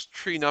with those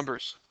three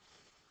numbers?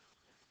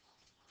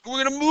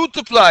 We're going to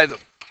multiply them.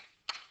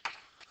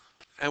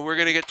 And we're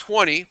going to get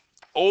 20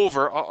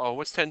 over,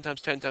 what's 10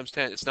 times 10 times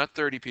 10? It's not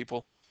 30,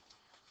 people.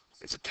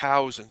 It's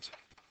 1,000,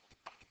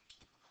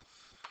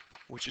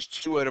 which is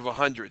 2 out of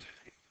 100.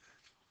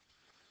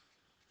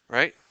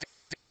 Right?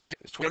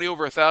 Is 20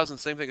 over 1,000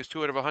 the same thing as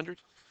 2 out of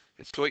 100?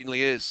 It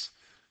certainly is.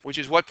 Which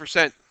is what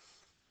percent?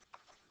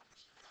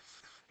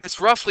 It's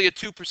roughly a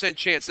 2%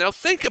 chance. Now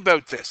think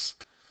about this.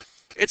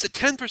 It's a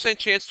 10%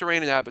 chance to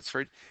rain in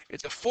Abbotsford.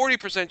 It's a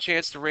 40%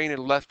 chance to rain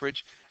in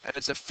Lethbridge. And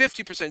it's a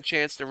 50%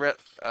 chance to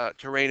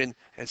rain in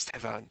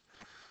Estevan.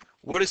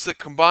 What is the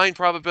combined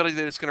probability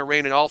that it's going to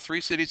rain in all three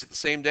cities at the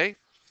same day?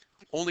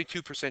 Only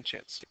 2%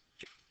 chance,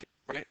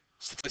 right?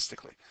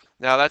 Statistically.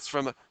 Now that's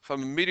from a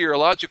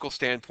meteorological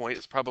standpoint,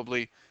 it's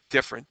probably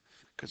different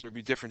because there'd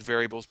be different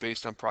variables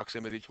based on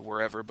proximity to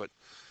wherever, but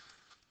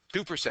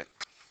 2%.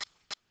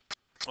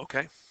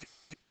 Okay.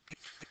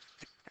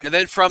 And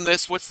then from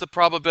this, what's the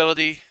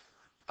probability?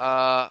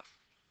 I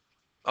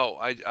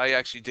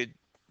actually did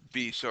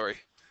B, sorry.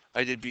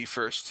 I did B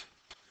first.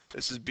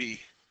 This is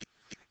B.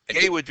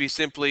 A would be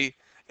simply,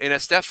 in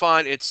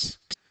Estevan, it's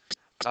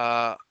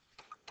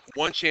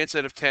 1 chance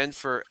out of 10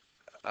 for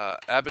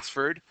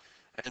Abbotsford.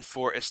 And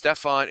for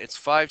Estevan, it's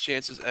 5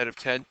 chances out of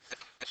 10.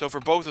 So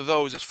for both of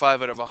those, it's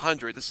 5 out of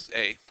 100. This is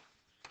A.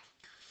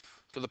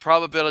 So the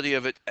probability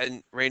of it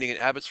raining in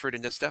Abbotsford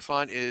and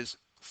Estevan is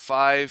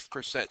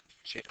 5%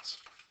 chance.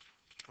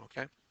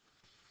 Okay.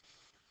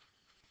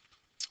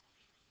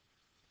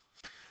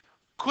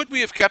 Could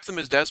we have kept them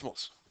as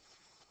decimals?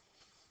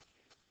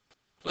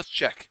 Let's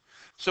check.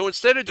 So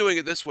instead of doing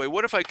it this way,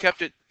 what if I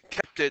kept it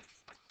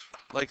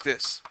like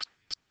this?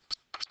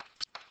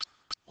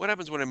 What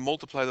happens when I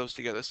multiply those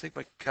together? Let's take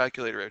my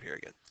calculator out here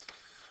again.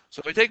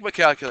 So if I take my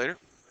calculator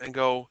and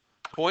go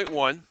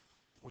 0.1,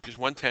 which is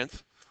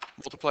 1/10,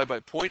 multiply by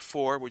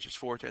 0.4, which is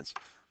 4/10,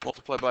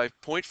 multiply by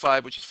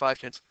 0.5, which is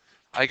 5/10,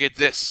 I get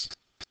this.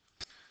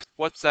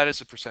 What's that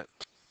as a percent?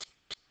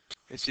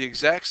 It's the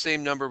exact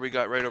same number we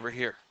got right over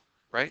here,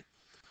 right?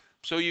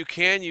 So you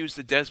can use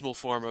the decimal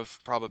form of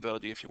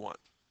probability if you want,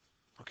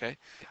 okay?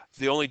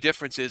 The only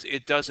difference is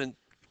it doesn't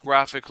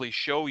graphically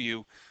show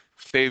you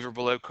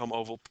favorable outcome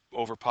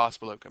over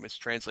possible outcome. It's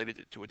translated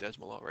it to a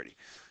decimal already,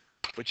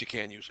 but you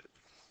can use it.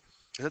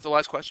 Is that the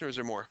last question, or is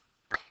there more?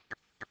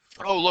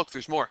 Oh, look,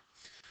 there's more.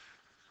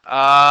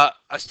 A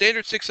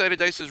standard 6-sided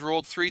dice is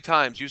rolled 3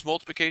 times. Use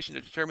multiplication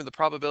to determine the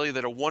probability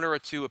that a 1 or a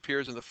 2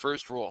 appears in the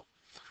first roll.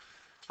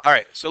 All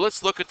right, so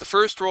let's look at the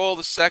first roll,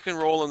 the second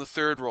roll, and the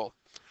third roll.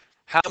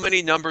 How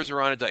many numbers are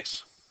on a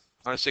dice?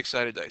 On a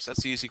 6-sided dice?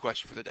 That's the easy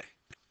question for the day.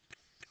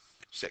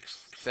 6.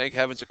 Thank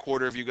heavens a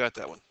quarter of you got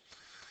that one.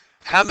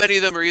 How many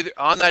of them are either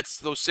on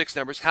those 6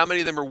 numbers? How many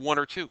of them are 1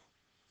 or 2?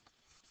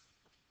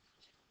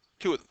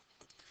 2 of them.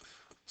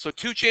 So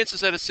 2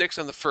 chances out of 6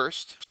 on the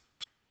first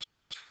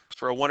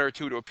for a 1 or a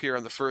 2 to appear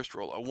on the first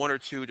roll. A 1 or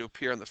 2 to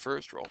appear on the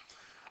first roll.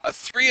 A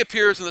 3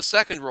 appears in the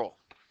second roll.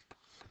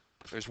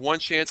 There's 1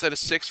 chance out of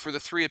 6 for the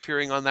 3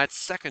 appearing on that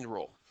second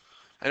roll.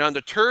 And on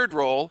the third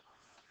roll,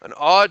 an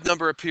odd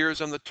number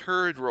appears on the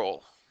third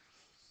roll.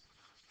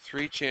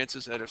 3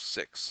 chances out of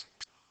 6.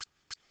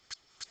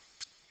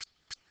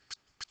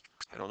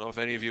 I don't know if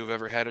any of you have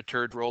ever had a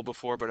third roll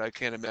before, but I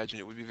can't imagine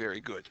it would be very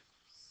good.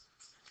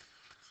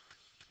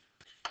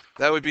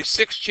 That would be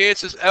 6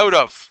 chances out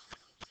of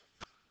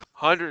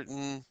 100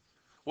 and...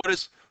 What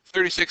is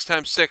 36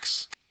 times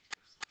 6?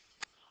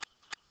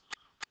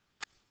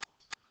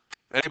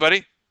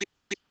 Anybody?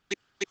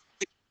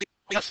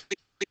 Yes.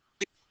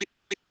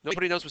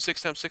 Nobody knows what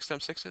 6 times 6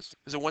 times 6 is?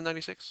 Is it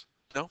 196?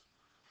 No?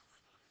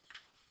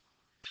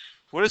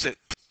 What is it?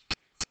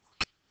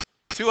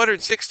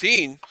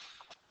 216?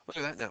 Look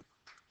at that now.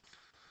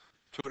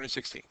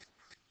 216.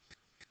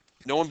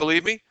 No one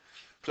believe me?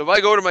 So if I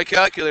go to my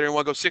calculator and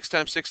want to go 6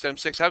 times 6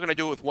 times 6, how can I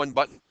do it with one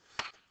button?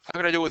 How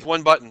can I do it with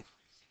one button?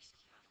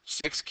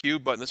 6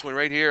 cube button. This one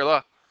right here,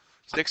 look.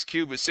 6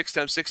 cube is 6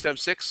 times 6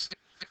 times 6,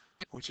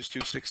 which is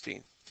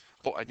 216.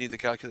 Oh, I need the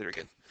calculator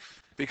again.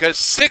 Because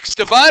 6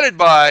 divided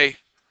by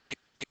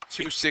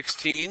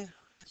 216.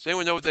 Does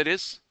anyone know what that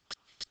is?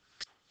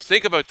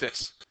 Think about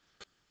this.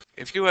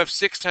 If you have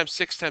 6 times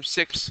 6 times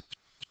 6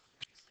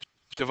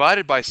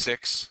 divided by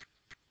 6,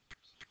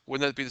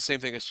 wouldn't that be the same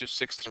thing as just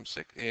 6 times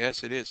 6?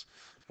 Yes, it is.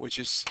 Which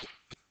is,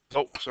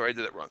 oh, sorry, I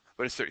did that wrong.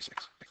 But it's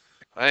 36.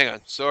 Hang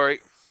on, sorry.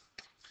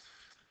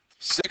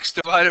 6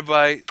 divided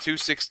by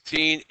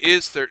 216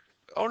 is 30.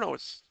 Oh, no,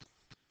 it's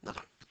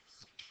not.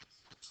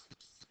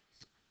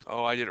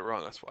 Oh, I did it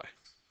wrong, that's why.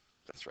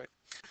 That's right.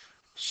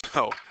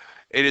 So,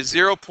 it is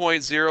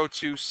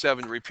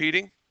 0.027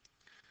 repeating,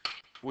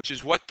 which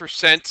is what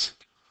percent?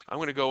 I'm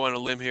going to go on a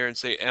limb here and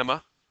say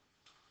Emma,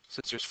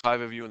 since there's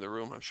 5 of you in the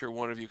room. I'm sure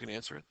one of you can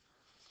answer it.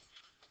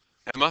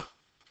 Emma?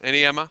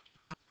 Any Emma?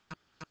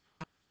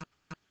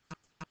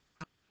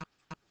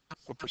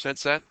 What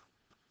percent's that?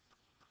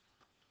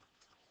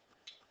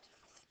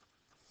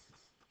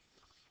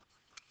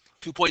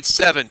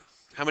 2.7.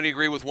 How many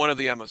agree with one of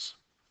the Emmas?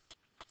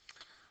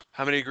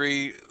 How many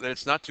agree that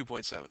it's not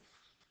 2.7?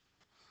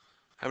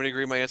 How many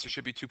agree my answer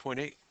should be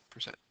 2.8%?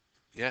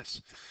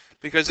 Yes.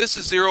 Because this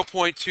is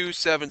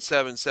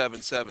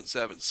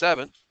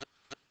 0.2777777.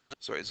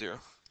 Sorry, 0.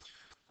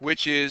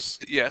 Which is,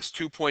 yes,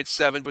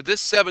 2.7. But this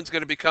 7 is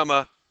going to become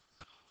a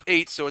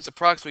 8, so it's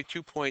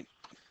approximately 2.8%.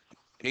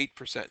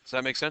 Does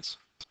that make sense?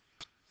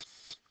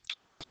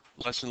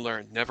 Lesson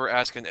learned. Never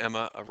ask an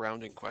Emma a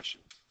rounding question.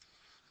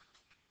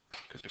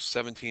 Because there's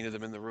 17 of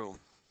them in the room.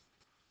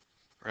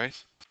 Right?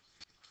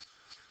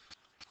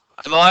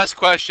 And the last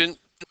question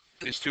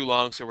is too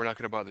long, so we're not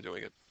going to bother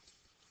doing it.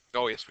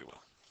 Oh, yes, we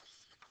will.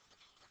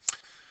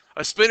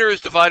 A spinner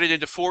is divided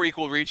into 4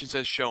 equal regions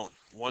as shown.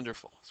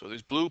 Wonderful. So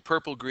there's blue,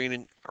 purple, green,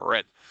 and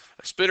red.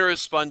 A spinner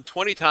is spun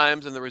 20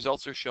 times, and the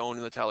results are shown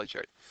in the tally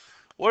chart.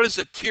 What is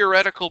the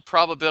theoretical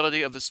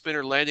probability of the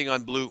spinner landing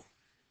on blue?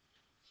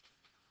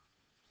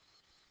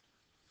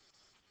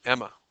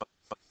 Emma.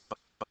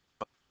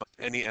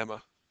 Any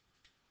Emma.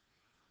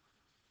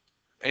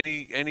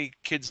 Any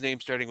kid's name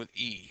starting with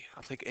E.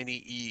 I'll take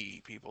any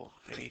E, people.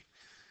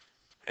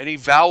 Any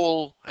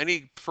vowel,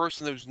 any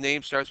person whose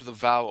name starts with a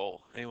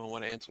vowel. Anyone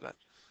want to answer that?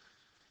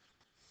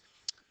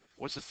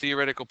 What's the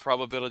theoretical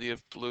probability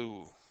of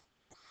blue?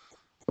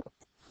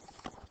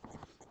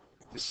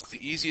 This is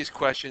the easiest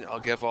question I'll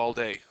give all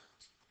day.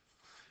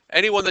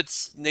 Anyone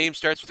that's name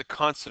starts with a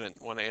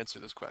consonant want to answer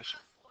this question?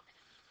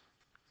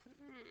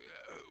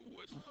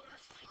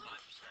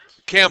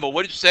 Campbell,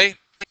 what did you say?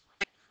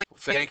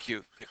 Thank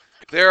you.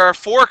 There are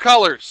 4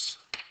 colors.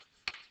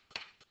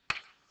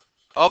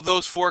 Of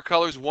those 4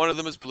 colors, one of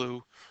them is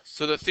blue.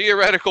 So the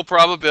theoretical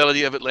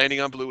probability of it landing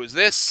on blue is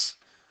this,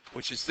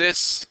 which is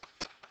this,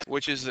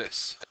 which is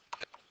this.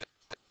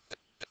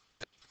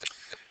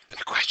 The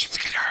questions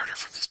get harder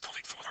from this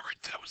point forward.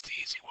 That was the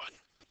easy one.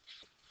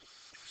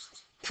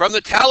 From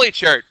the tally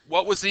chart,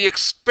 what was the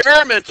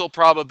experimental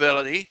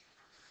probability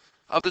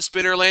of the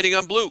spinner landing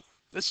on blue?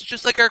 This is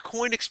just like our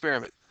coin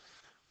experiment.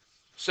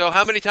 So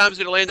how many times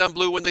did it land on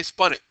blue when they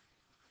spun it?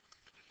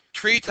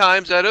 3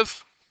 times out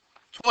of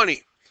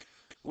 20,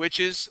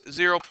 which is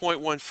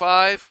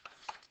 0.15,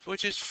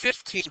 which is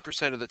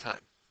 15% of the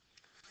time.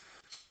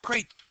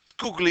 Great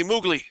googly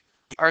moogly.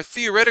 Our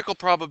theoretical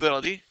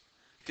probability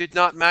did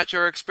not match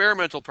our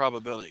experimental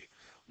probability.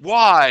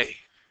 Why?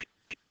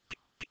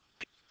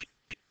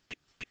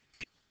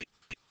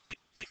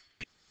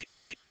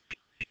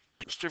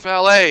 Mr.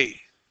 Valet,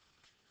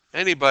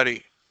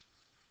 anybody?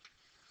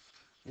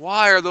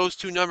 Why are those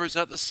 2 numbers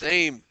not the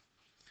same?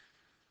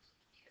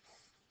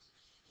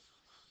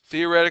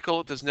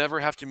 Theoretical does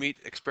never have to meet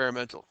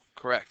experimental.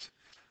 Correct.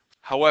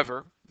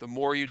 However, the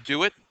more you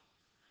do it,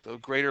 the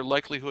greater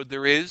likelihood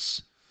there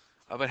is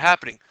of it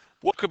happening.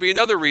 What could be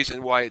another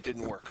reason why it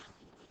didn't work?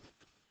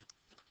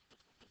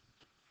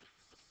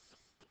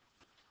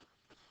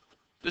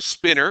 The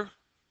spinner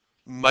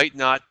might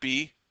not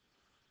be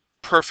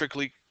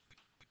perfectly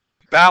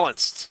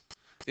balanced.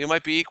 They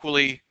might be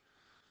equally,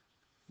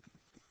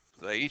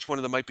 each one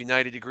of them might be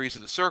 90 degrees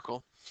of the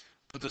circle,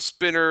 but the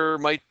spinner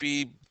might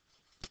be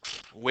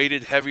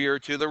weighted heavier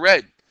to the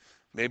red.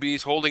 Maybe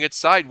he's holding it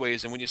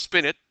sideways, and when you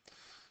spin it,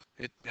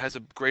 it has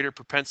a greater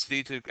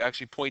propensity to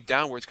actually point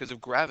downwards because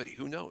of gravity.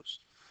 Who knows?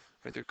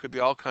 Right? There could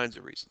be all kinds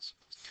of reasons.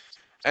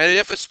 And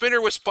if a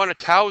spinner was spun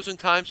 1,000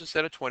 times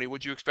instead of 20,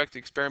 would you expect the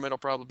experimental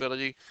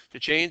probability to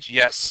change?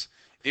 Yes.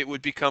 It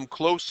would become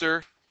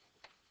closer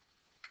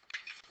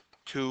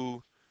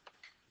to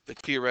the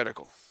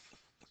theoretical.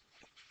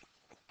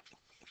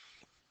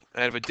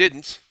 And if it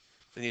didn't,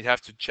 then you'd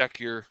have to check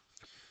your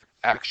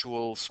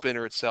actual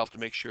spinner itself to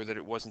make sure that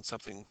it wasn't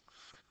something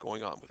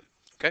going on with it.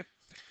 Okay?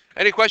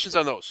 Any questions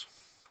on those?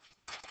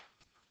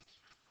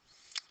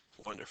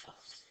 Wonderful.